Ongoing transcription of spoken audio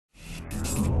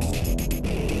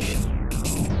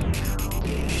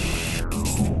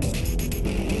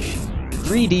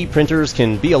3D printers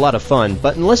can be a lot of fun,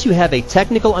 but unless you have a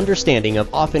technical understanding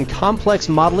of often complex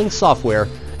modeling software,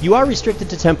 you are restricted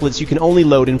to templates you can only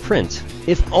load and print.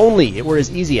 If only it were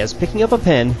as easy as picking up a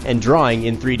pen and drawing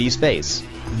in 3D space.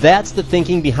 That's the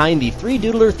thinking behind the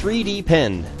 3Doodler 3D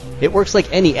pen. It works like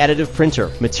any additive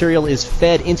printer. Material is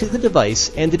fed into the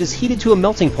device and it is heated to a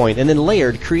melting point and then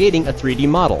layered, creating a 3D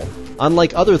model.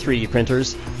 Unlike other 3D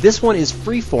printers, this one is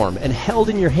freeform and held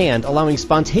in your hand, allowing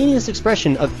spontaneous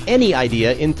expression of any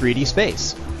idea in 3D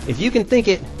space. If you can think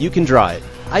it, you can draw it.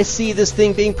 I see this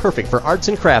thing being perfect for arts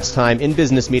and crafts time in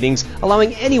business meetings,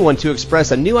 allowing anyone to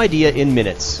express a new idea in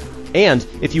minutes. And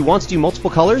if you want to do multiple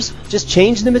colors, just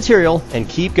change the material and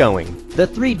keep going. The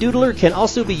 3Doodler can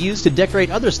also be used to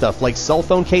decorate other stuff like cell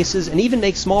phone cases and even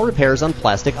make small repairs on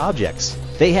plastic objects.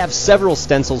 They have several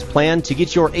stencils planned to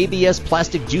get your ABS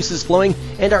plastic juices flowing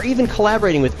and are even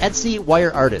collaborating with Etsy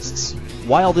wire artists.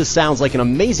 While this sounds like an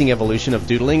amazing evolution of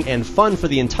doodling and fun for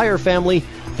the entire family,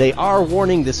 they are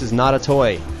warning this is not a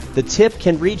toy. The tip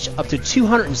can reach up to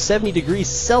 270 degrees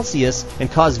Celsius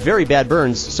and cause very bad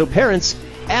burns, so parents,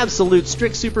 absolute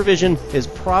strict supervision is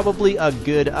probably a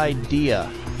good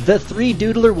idea. The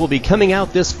 3Doodler will be coming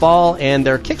out this fall, and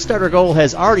their Kickstarter goal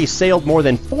has already sailed more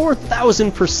than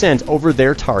 4,000% over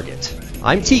their target.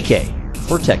 I'm TK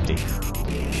for TechD.